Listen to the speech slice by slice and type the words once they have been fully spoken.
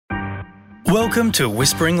Welcome to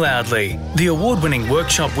Whispering Loudly, the award-winning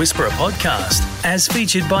Workshop Whisperer podcast, as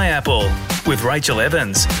featured by Apple, with Rachel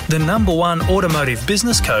Evans, the #1 automotive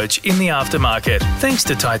business coach in the aftermarket, thanks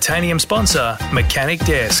to titanium sponsor Mechanic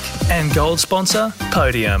Desk and gold sponsor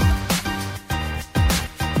Podium.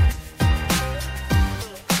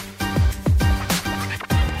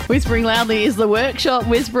 Whispering Loudly is the Workshop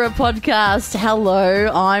Whisperer podcast.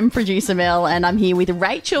 Hello, I'm producer Mel and I'm here with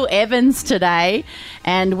Rachel Evans today.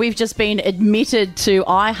 And we've just been admitted to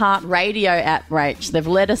iHeartRadio app, Rach. They've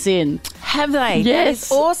let us in. Have they? Yes. That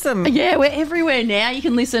is awesome. Yeah, we're everywhere now. You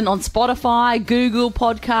can listen on Spotify, Google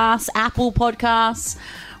Podcasts, Apple Podcasts.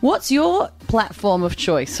 What's your platform of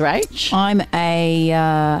choice, Rach? I'm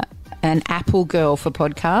an Apple girl for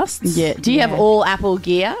podcasts. Yeah. Do you have all Apple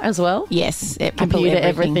gear as well? Yes. Computer,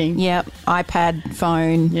 everything. Yep. iPad,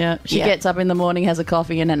 phone. Yeah. She gets up in the morning, has a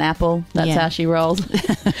coffee and an apple. That's how she rolls.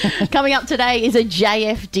 Coming up today is a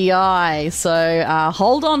JFDI. So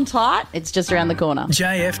hold on tight. It's just around the corner.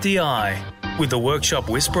 JFDI, with the Workshop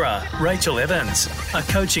Whisperer, Rachel Evans, a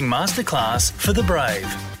coaching masterclass for the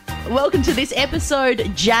brave. Welcome to this episode,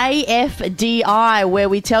 JFDI, where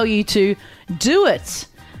we tell you to do it,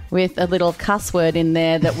 with a little cuss word in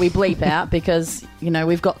there that we bleep out because, you know,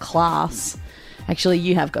 we've got class. Actually,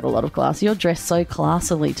 you have got a lot of class. You're dressed so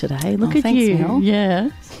classily today. Look at thanks, you. Mel. Yeah.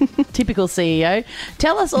 Typical CEO.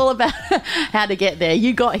 Tell us all about how to get there.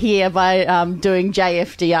 You got here by doing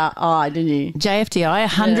JFDI, didn't you? JFDI,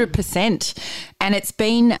 100%. And it's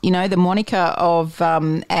been, you know, the moniker of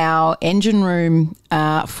our engine room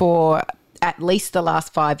for at least the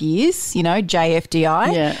last 5 years, you know,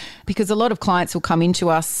 JFDI. Yeah. Because a lot of clients will come into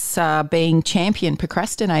us being champion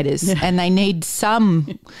procrastinators and they need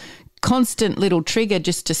some constant little trigger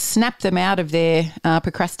just to snap them out of their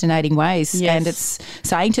procrastinating ways. Yes. And it's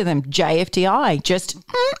saying to them, JFDI, just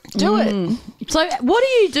do it. So what do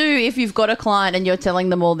you do if you've got a client and you're telling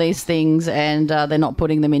them all these things and they're not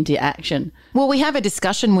putting them into action? Well, we have a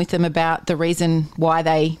discussion with them about the reason why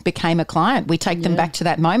they became a client. We take them back to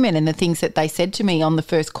that moment and the things that they said to me on the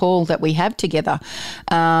first call that we have together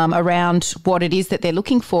around what it is that they're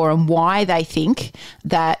looking for and why they think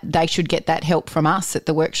that they should get that help from us at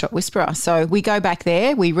the Workshop Whisperer. So we go back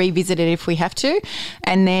there, we revisit it if we have to,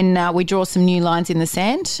 and then we draw some new lines in the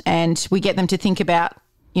sand and we get them to think about,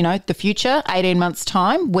 you know, the future, 18 months'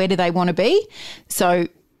 time, where do they want to be? So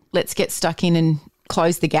let's get stuck in and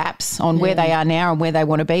close the gaps on where they are now and where they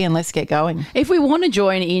want to be, and let's get going. If we want to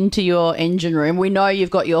join into your engine room, we know you've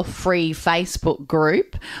got your free Facebook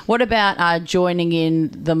group. What about joining in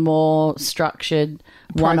the more structured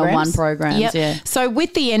one-on-one programs? Yep. Yeah. So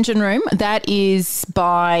with the engine room, that is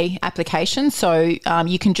by application. So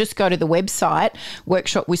you can just go to the website,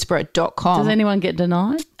 workshopwhisperer.com. Does anyone get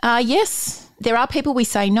denied? Yes. There are people we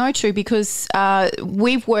say no to because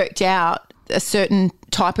we've worked out a certain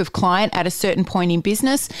type of client at a certain point in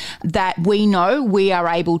business that we know we are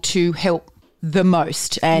able to help the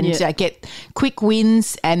most and get quick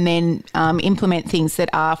wins and then implement things that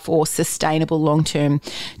are for sustainable long-term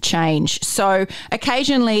change. So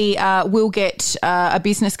occasionally we'll get a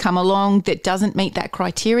business come along that doesn't meet that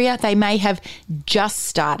criteria. They may have just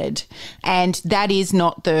started and that is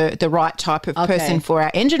not the right type of person for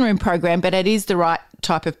our engine room program, but it is the right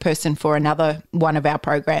type of person for another one of our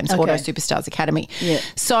programs, Auto Superstars Academy. Yeah.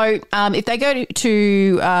 So if they go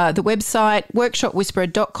to the website,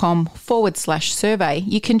 workshopwhisperer.com/survey,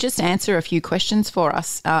 you can just answer a few questions for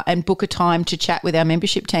us and book a time to chat with our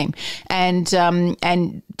membership team. And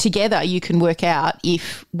together you can work out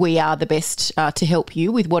if we are the best to help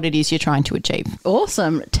you with what it is you're trying to achieve.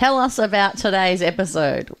 Awesome. Tell us about today's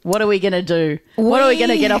episode. What are we going to do? What are we going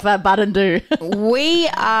to get off our butt and do? We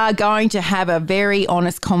are going to have a very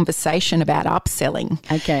honest conversation about upselling.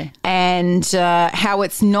 Okay. And how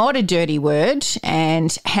it's not a dirty word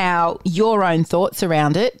and how your own thoughts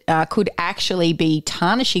around it could actually be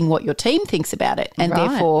tarnishing what your team thinks about it and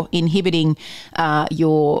therefore inhibiting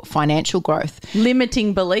your financial growth.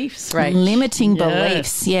 Limiting beliefs, right? Limiting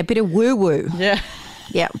beliefs. Yeah, a bit of woo-woo. Yeah.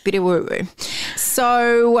 Yeah, a bit of woo-woo.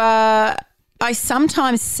 So I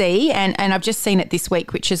sometimes see, and I've just seen it this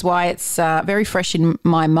week, which is why it's very fresh in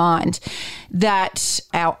my mind, that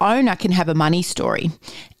our owner can have a money story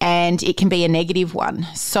and it can be a negative one.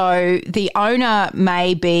 So the owner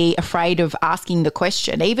may be afraid of asking the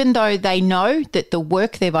question, even though they know that the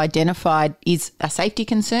work they've identified is a safety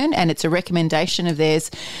concern and it's a recommendation of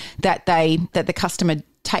theirs that the customer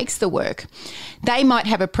takes the work. They might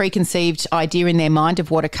have a preconceived idea in their mind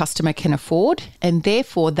of what a customer can afford, and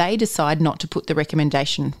therefore they decide not to put the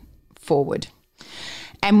recommendation forward.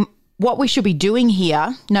 And what we should be doing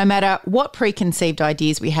here, no matter what preconceived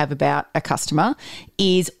ideas we have about a customer,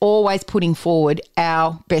 is always putting forward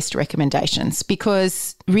our best recommendations,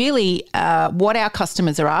 because really what our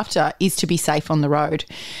customers are after is to be safe on the road.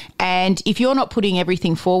 And if you're not putting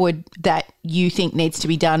everything forward that you think needs to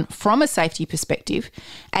be done from a safety perspective,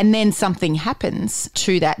 and then something happens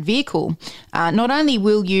to that vehicle, not only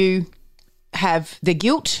will you have the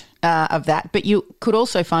guilt of that, but you could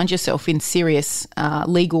also find yourself in serious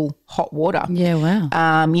legal hot water. Yeah,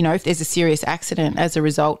 wow. If there's a serious accident as a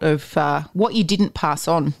result of what you didn't pass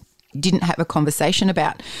on, didn't have a conversation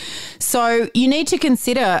about. So you need to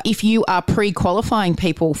consider, if you are pre-qualifying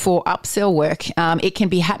people for upsell work, it can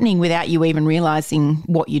be happening without you even realising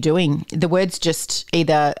what you're doing. The words just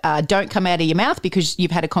either don't come out of your mouth because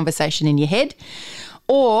you've had a conversation in your head,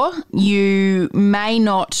 or you may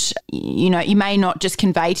not just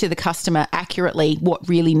convey to the customer accurately what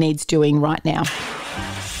really needs doing right now.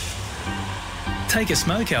 Take a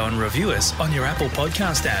smoko and review us on your Apple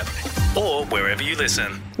Podcast app or wherever you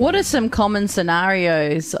listen. What are some common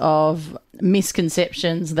scenarios of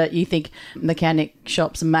misconceptions that you think mechanic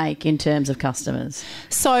shops make in terms of customers?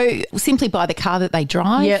 So simply by the car that they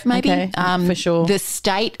drive, maybe. Okay, for sure. The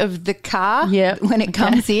state of the car Yep, when it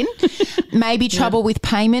comes in. Maybe trouble with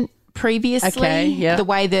payment previously, the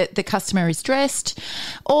way that the customer is dressed,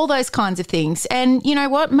 all those kinds of things. And you know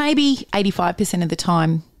what? Maybe 85% of the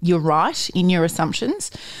time you're right in your assumptions,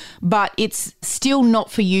 but it's still not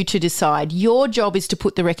for you to decide. Your job is to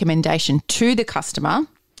put the recommendation to the customer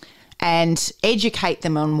and educate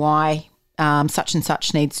them on why such and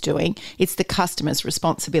such needs doing. It's the customer's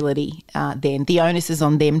responsibility then. The onus is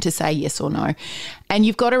on them to say yes or no. And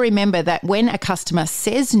you've got to remember that when a customer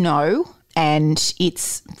says no and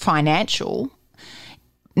it's financial,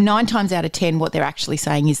 9 times out of 10, what they're actually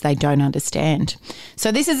saying is they don't understand.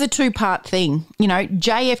 So this is a two-part thing.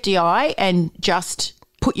 JFDI and just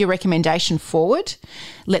put your recommendation forward,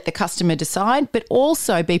 let the customer decide, but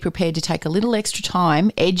also be prepared to take a little extra time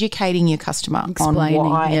educating your customer Explaining, on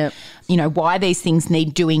why, why these things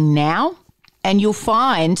need doing now. And you'll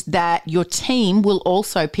find that your team will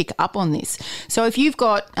also pick up on this. So if you've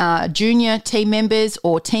got junior team members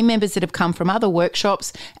or team members that have come from other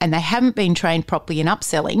workshops and they haven't been trained properly in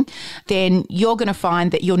upselling, then you're going to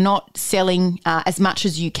find that you're not selling as much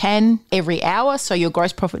as you can every hour. So your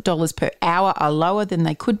gross profit dollars per hour are lower than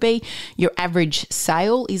they could be. Your average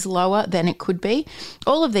sale is lower than it could be.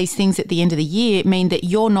 All of these things at the end of the year mean that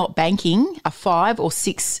you're not banking a 5 or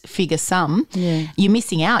 6 figure sum. Yeah. You're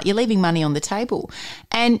missing out. You're leaving money on the table.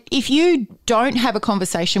 And if you don't have a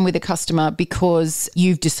conversation with a customer because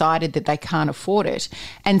you've decided that they can't afford it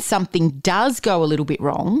and something does go a little bit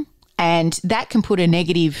wrong, and that can put a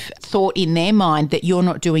negative thought in their mind that you're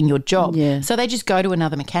not doing your job. Yeah. So they just go to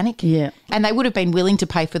another mechanic. Yeah. And they would have been willing to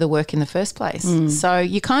pay for the work in the first place. So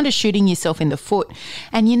you're kind of shooting yourself in the foot,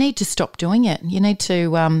 and you need to stop doing it. You need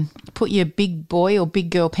to put your big boy or big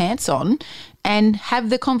girl pants on and have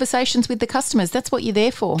the conversations with the customers. That's what you're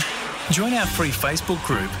there for. Join our free Facebook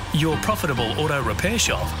group, Your Profitable Auto Repair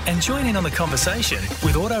Shop, and join in on the conversation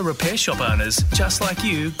with auto repair shop owners just like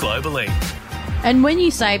you globally. And when you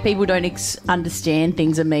say people don't understand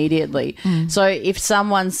things immediately, so if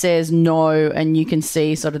someone says no and you can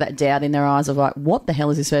see sort of that doubt in their eyes of like, what the hell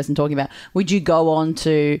is this person talking about? Would you go on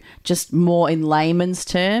to just more in layman's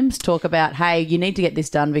terms talk about, hey, you need to get this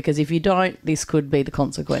done because if you don't, this could be the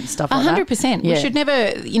consequence, stuff like 100%. that? We should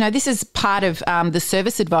never, this is part of the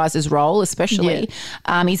service advisor's role especially,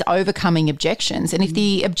 is overcoming objections. And if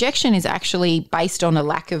the objection is actually based on a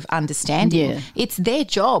lack of understanding, it's their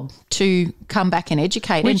job to come back and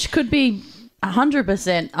educate. Which could be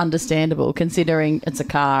 100% understandable considering it's a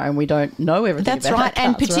car and we don't know everything That's about right. cars,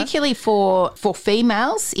 And particularly for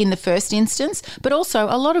females in the first instance, but also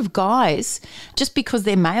a lot of guys, just because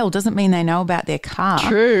they're male doesn't mean they know about their car.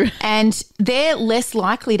 True. And they're less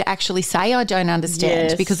likely to actually say, I don't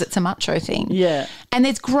understand, because it's a macho thing. Yeah. And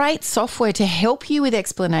there's great software to help you with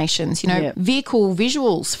explanations, vehicle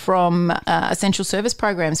visuals from Essential Service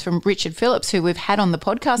Programs from Richard Phillips, who we've had on the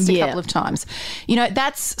podcast a couple of times.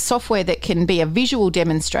 That's software that can be a visual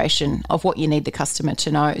demonstration of what you need the customer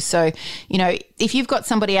to know. So, if you've got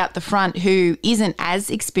somebody out the front who isn't as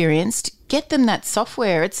experienced, get them that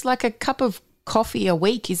software. It's like a cup of coffee a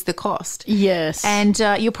week is the cost. Yes. And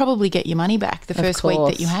you'll probably get your money back the first week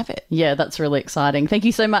that you have it. Yeah, that's really exciting. Thank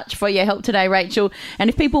you so much for your help today, Rachel. And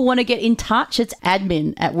if people want to get in touch, it's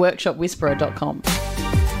admin@workshopwhisperer.com.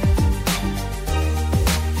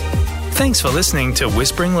 Thanks for listening to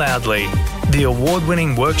Whispering Loudly, the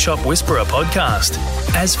award-winning Workshop Whisperer podcast,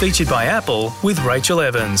 as featured by Apple with Rachel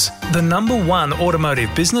Evans, the #1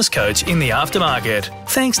 automotive business coach in the aftermarket.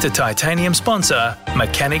 Thanks to Titanium sponsor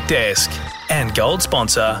Mechanic Desk and gold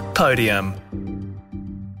sponsor Podium.